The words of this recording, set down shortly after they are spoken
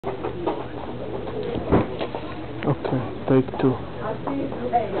Okay, take 2.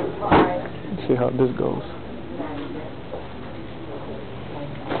 Let's see how this goes.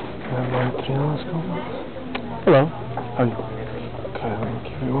 Hello. How are you? Okay, let me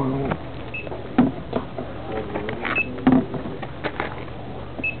give you 1 minute.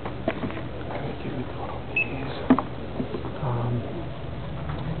 Okay, give me 4 of these.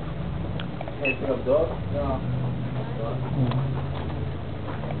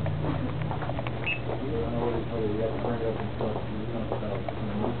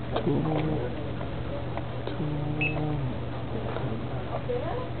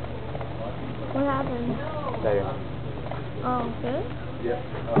 What happened? There. Oh, good? Yeah.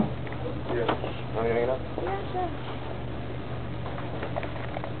 Yeah. Want me to hang it up? Yeah, sure.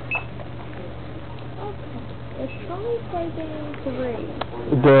 Okay. It's only taking 3.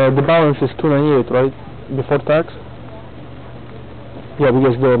 The balance is 298, right? Before tax? Yeah,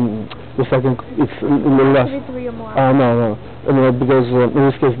 because the second it's a little less. 3 or more. No. Because in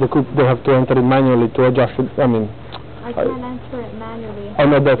this case they have to enter it manually to adjust it. I can't enter it manually. I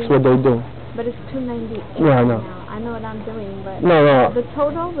know that's what they do. But it's 298 Yeah, I know. now. I know what I'm doing, but No. the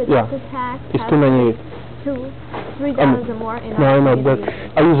total without the tax it's 298. $3 or more in no, I know that.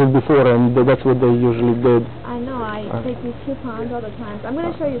 I used it before, and that's what they usually did. I know. I take these coupons all the time. So I'm going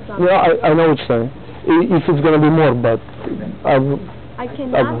to show you something. Yeah, I know what you're saying. If it's going to be more, but I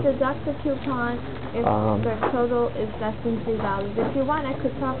cannot deduct the coupon if the total is less than $3. If you want, I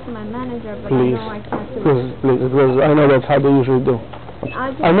could talk to my manager, but please, I know I can't do please, because I know that's how they usually do.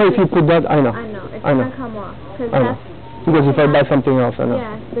 I know if you put that, I know. I know. It's going to come off. Because if I buy something else, I know.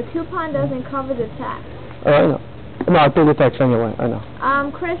 Yeah, the coupon doesn't cover the tax. I know. No, I pay the tax anyway, I know.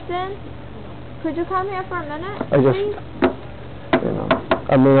 Kristen, could you come here for a minute, please?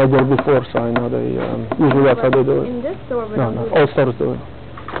 I mean, I did it before, so I know they, usually that's how they do it. In this store, we No, don't do all that. stores do it.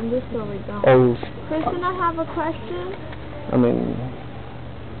 In this store, we don't. All. Kristen, I have a question. I mean,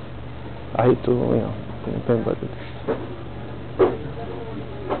 I hate to, think about it.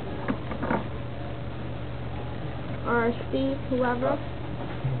 Or Steve, whoever.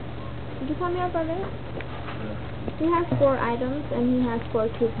 Could you come here for a minute? He has 4 items and he has 4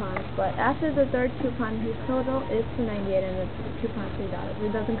 coupons, but after the 3rd coupon, his total is $298 and the coupon $3.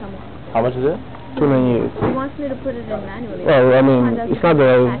 It doesn't come off. How much is it? $298. He wants me to put it in manually. Well, I mean, it's not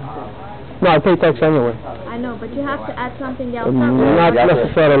that no, I pay tax anyway. I know, but you have to add something else. Not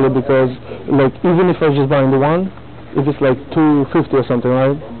necessarily, because like even if I just buying the one, if it's like $250 or something,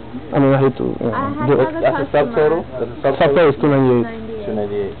 right? I mean, I hate to. That's a subtotal. Subtotal is $298.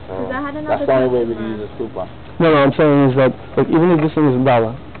 $298. So that's the only way we can use this coupon. No, I'm saying is that like even if this thing is $1,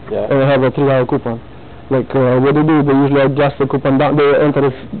 and I have a $3 coupon, like what they do, they usually adjust the coupon down. They enter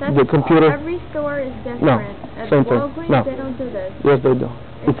the computer. Every store is different. No, At same thing. Walgreens, No. they don't do this. Yes, they do.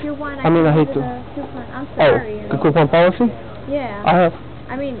 If you want, I mean, I hate to. Coupon. I'm sorry. Oh, the coupon policy? Yeah. I have.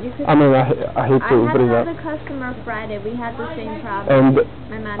 I mean, you could. I mean, I hate to bring that. I had another customer Friday. We had the same problem. And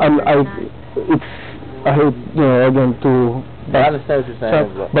my manager I hate, again to. I understand what you're saying,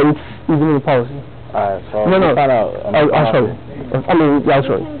 but it's even in the policy. Alright, so no, find out. I'll show you. I mean, I'll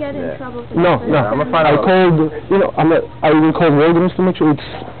show you. You can get in trouble for No, I'm gonna find out. I called, I even called Walgreens to make sure it's.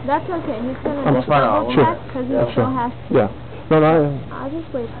 That's okay. He's gonna I'm just find out. double check because he still has to. Yeah. No, I'll just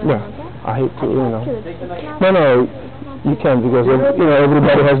wait for him, okay? I hate to, No, you can't because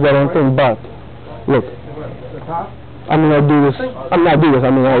everybody has their own thing. But look, I mean, I'm not doing this.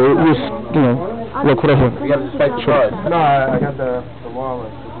 I mean, I just look right here. You got the spec chart. No, I got the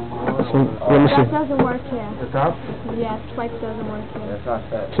wallet. Let me see. That doesn't work here. The top? Yeah, swipe doesn't work here. It's not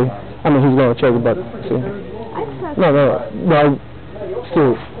set. See, I mean, he's gonna check it, but see. No.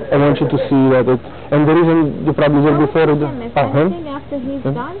 Still, I want you to see that it. And the reason you probably did before it. If anything after he's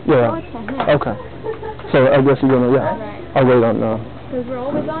done, yeah. it's to him. Okay. So I guess you're gonna Right. I'll wait on now. Because we're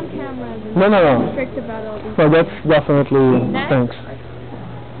always on camera. No. Strict about all these. No, that's definitely thanks.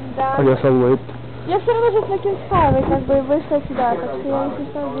 I guess I'll wait. Я все равно сейчас накинскаю, как бы вышла сюда, так что я если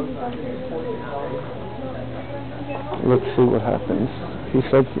что буду там. Let's see what happens. He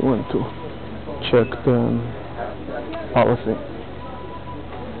said he went to check the policy.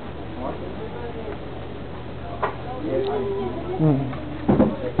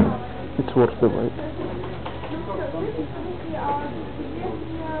 It's worth the wait.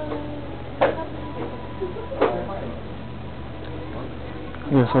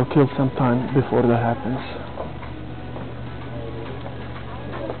 Yes, I'll kill some time before that happens.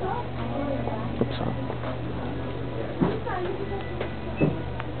 Oops.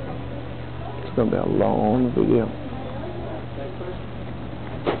 It's gonna be a long video.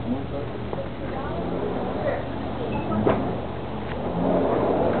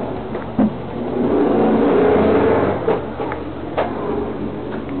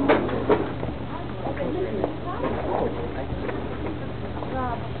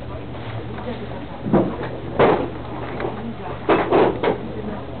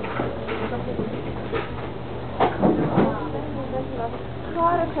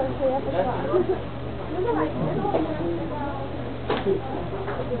 You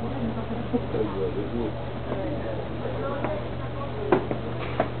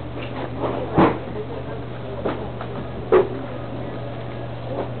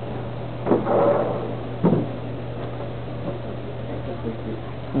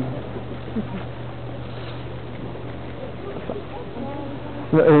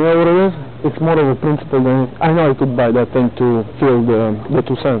know what it is? It's more of a principle than... I know I could buy that thing to fill the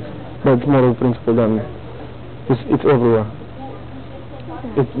 2 cents, but it's more of a principle than... It's everywhere.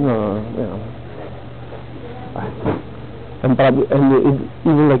 It's, you know... And probably,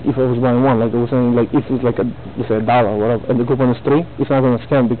 even like if I was buying one, like I was saying, like if it's like let's say $1 or whatever, and the coupon is 3, it's not gonna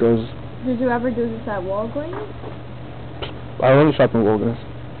scam because... Did you ever do this at Walgreens? I only shop in Walgreens.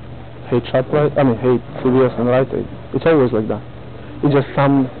 Hate ShopRite, I mean hate CVS and Rite Aid. It's always like that. It's just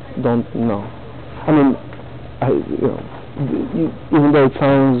some don't know. I mean, even though it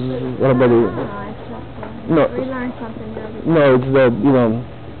sounds everybody. No, we learn something every day. No, it's that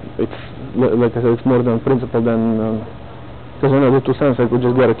it's like I said, it's more than principle than because the 2 cents I could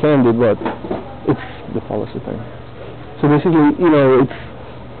just get a candy, but it's the policy thing. So basically, it's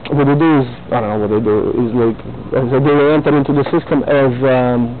what they do is I don't know what they do is like they enter into the system as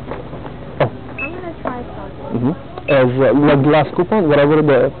I'm gonna try something. As like glass coupon, whatever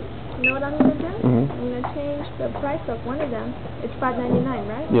the... You know what I'm going to do? I'm going to change the price of one of them. It's $5.99,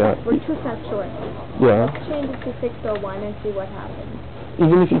 right? Yeah. We're 2 cents short. Yeah. Let's change it to $6.01 and see what happens.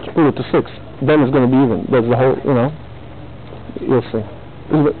 Even if you put it to 6, then it's going to be even. That's the whole, you'll see.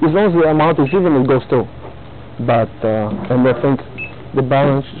 As long as the amount is even, it goes through. But, and I think the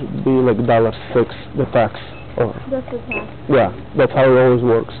balance should be like $6, the tax. Or, that's the tax. Yeah, that's how it always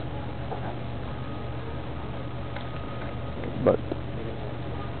works. But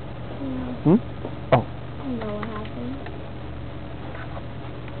oh, I know what happened.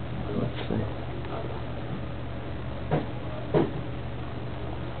 Let's see.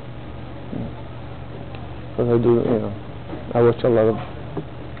 Because I do, I watch a lot of...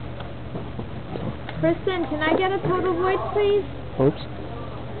 Kristen, can I get a total void, please? Oops.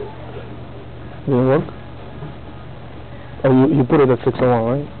 Didn't work? Oh, you put it at 601,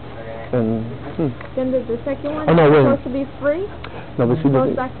 right? And then the second one is supposed to be free? No, but see,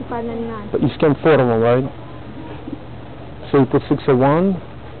 goes back to $5.99. But you scanned 4 of them, right? So you put 601,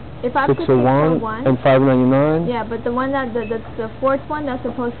 if I 601, and $5.99. Yeah, but the one the 4th one that's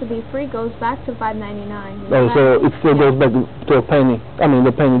supposed to be free goes back to $5.99. Oh, so it still goes back to a penny. I mean,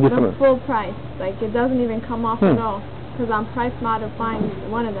 the penny difference. The full price, like it doesn't even come off at all, because I'm price modifying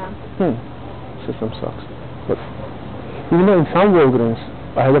one of them. System sucks. But even though in some Walgreens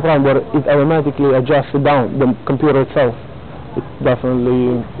I had a problem where it automatically adjusts it down, the computer itself. It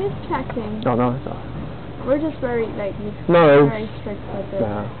definitely... Just checking. No, it's not. We're just very, very strict with it.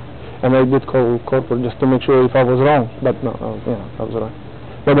 Yeah. And I did call corporate just to make sure if I was wrong, but no, I was right.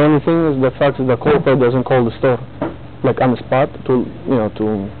 But the only thing is the fact that the corporate doesn't call the store, like on the spot, to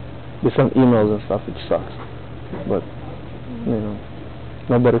they send emails and stuff, it sucks. But,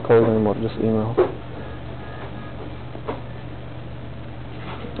 nobody calls anymore, just email.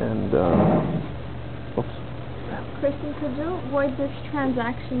 And, oops. Kristen, could you avoid this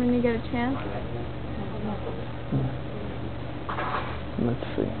transaction when you get a chance? Let's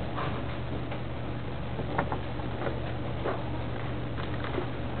see.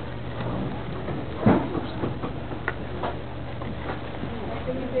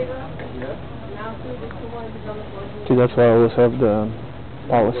 See, that's why I always have the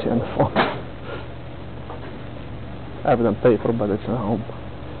policy on the phone. I have it on paper, but it's at home,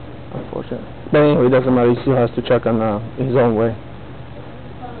 unfortunately. But anyway, it doesn't matter. He still has to check on his own way.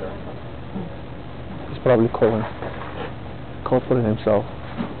 He's probably calling. Call for it himself.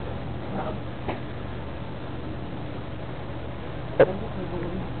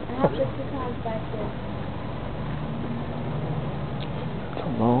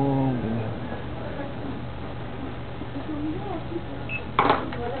 Come on, man.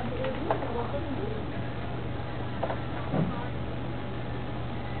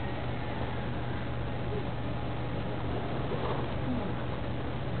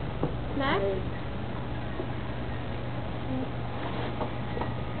 Next.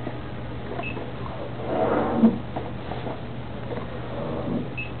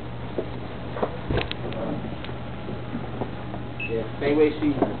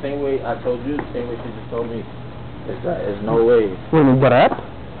 The same way I told you, the same way she just told me. There's no way. Wait, what app?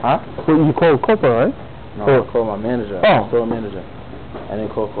 Huh? Well, you called corporate, right? No, I called my manager. Oh. Store manager. I didn't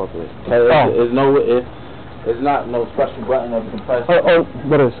call corporate. There's no way. It's not no special button that you can press. Oh,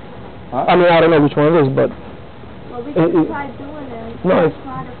 there is. Huh? I mean, I don't know which one it is, but... Well, we can try doing it. No, let's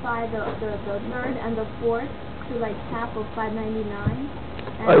modify the third and the fourth to like half of $5.99.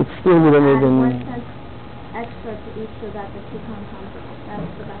 It's still wouldn't add even. 1 cent extra to each so that the coupon comes. That's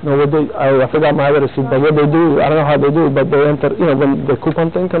the best. No, what they, I forgot my other receipt, but what they do, I don't know how they do it, but they enter, you know, when the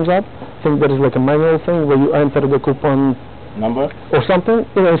coupon thing comes up, I think there is like a manual thing where you enter the coupon number or something,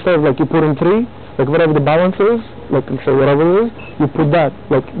 you know, instead of like you put in 3, like whatever the balance is, like say whatever it is, you put that,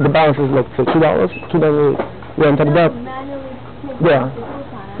 like the balance is like say $2, $2.98. You enter that, Manually take yeah, the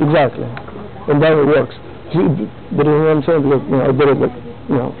coupon. exactly, and then it works. See, but you know what I'm saying? Like, you know, I did it like,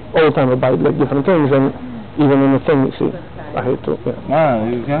 you know, all the time I buy like different things, and even in the thing, you see, I hate to, yeah. Nah,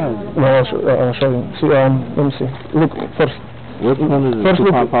 you can. No, I'll show you. See, let me see. Look, first. Which one is the First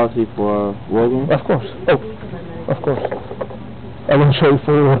coupon look- policy for Walgreens? Of course. Oh, of course. I will show you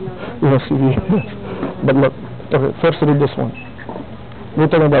for your CV. But look, okay, first read this one. We're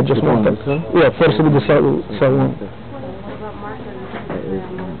talking about just Which one one, thing. this one? Yeah, first read the second one.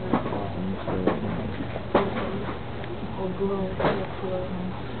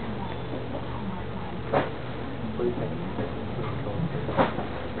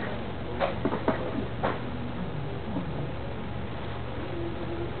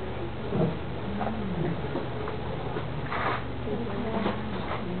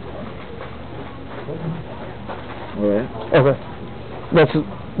 Alright. Okay. That's you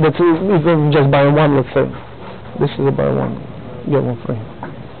can just buy one, let's say. This is a buy one, get one free.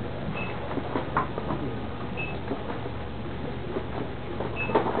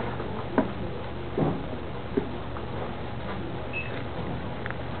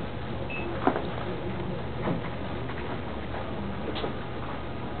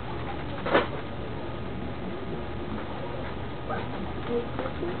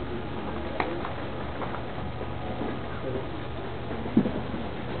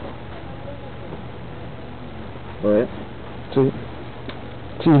 Alright. See,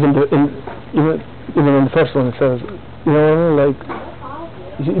 even in the first one it says, you know what I mean, like,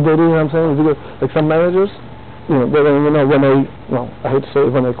 they do, you know what I'm saying? Because, like some managers, you know, they don't even know when they, well, I hate to say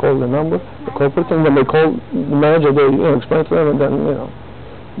it, when they call the number, the corporate thing, when they call the manager, they, you know, explain to them, and then, you know,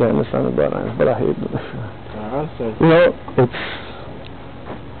 they understand it better, but I hate it. You know, it's...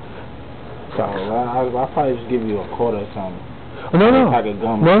 So, I'll probably just give you a quarter or something. No, no. Pack of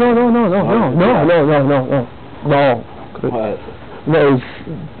gum. No. No, What? no, it's,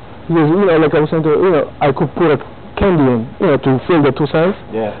 because, you know, like I was saying to you, you know, I could put a candy in, you know, to fill the 2 cents.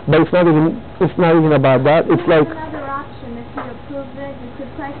 Yeah. But it's not even about that. It's like, Another option, if you approve it, you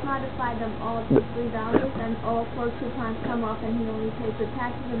could price modify them all to $3 and all 4 coupons come off and he only pays the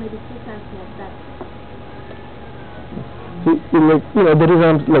taxes or maybe 2 cents more. That's like, you know, the reason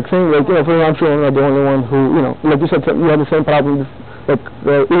I'm like saying, like, you know, for I'm sure I'm not the only one who, you know, like you said, you have the same problem, like,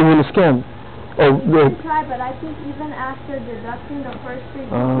 even a scam. Or you can try, but I think even after deducting the first 3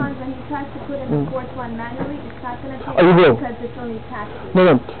 coupons, when he tries to put in the 4th one manually, it's not going to take you will. because it's only taxes.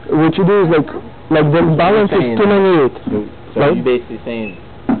 No, what you do is like the balance is $2.98. So right? you basically saying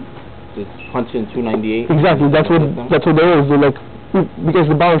just punch in $2.98? Exactly, that's what they always do, like, because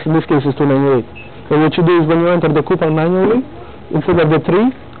the balance in this case is $2.98. And what you do is when you enter the coupon manually, instead of the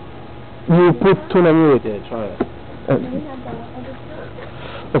 3, you put $2.98. Yeah, try it.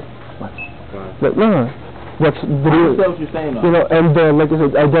 But no, that's the I understand what you're saying, though. you know, and like I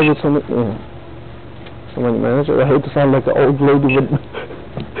said, I dealt with so many managers. I hate to sound like an old lady,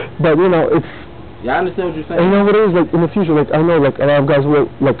 but you know, it's. Yeah, I understand what you're saying. And you know what it is, like in the future, like I know, like a lot of guys work,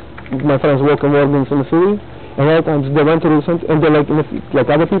 like my friends work in Walgreens in the city, and a lot of times they went to the center, and they're like, like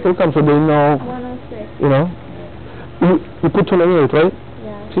other people come, so they know. 106. You know, you put $2.98, right?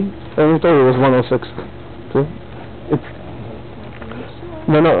 Yeah. See, and you told it was 106. See, it's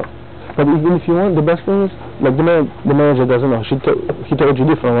no. But even if you want, the best thing is, like the manager doesn't know. He told you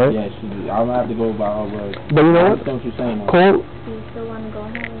different, right? Yeah, she did. I'm gonna have to go by her word. But you know what? I understand what you're saying, though. Call. Do you still want to go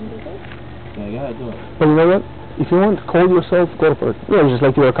ahead and do this? Yeah, go ahead, do it. But you know what? If you want, call yourself corporate. You know, just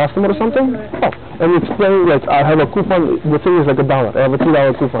like you're a customer or something. Oh, and explain, like, I have a coupon. The thing is like $1. I have a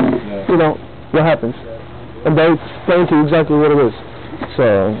 $2 coupon. Yeah. You know what happens, and they explain to you exactly what it is. So,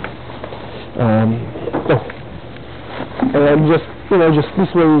 and just. You know, just this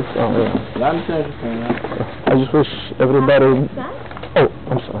way. Yeah, I understand what you're saying, man. I just wish everybody. Oh,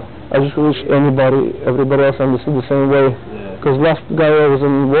 I'm sorry. I just wish everybody else understood the same way. Because last guy I was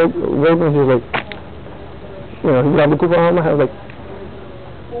in Walgreens, he was like, you know, he grabbed the coupon. I have like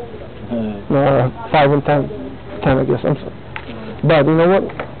 5 and 10, I guess. I'm sorry. But you know what?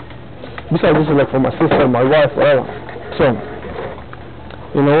 Besides, this is like for my sister, my wife, whatever. So,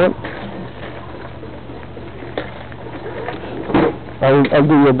 you know what? I'll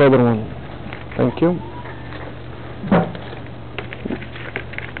do you a better one. Thank you.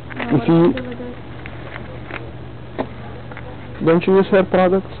 you Give it don't you use hair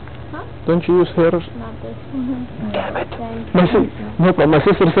products? Huh? Don't you use hair? Not this. Damn it! Thank you. No problem. My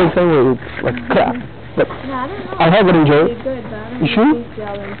sister said the same way. It's like crap. But No, I don't know. I have it in jail. It's good, but I don't You sure? use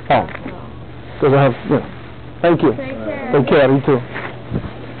gel and stuff, no. because I have. Yeah. Thank you. Take care. Take care. You too.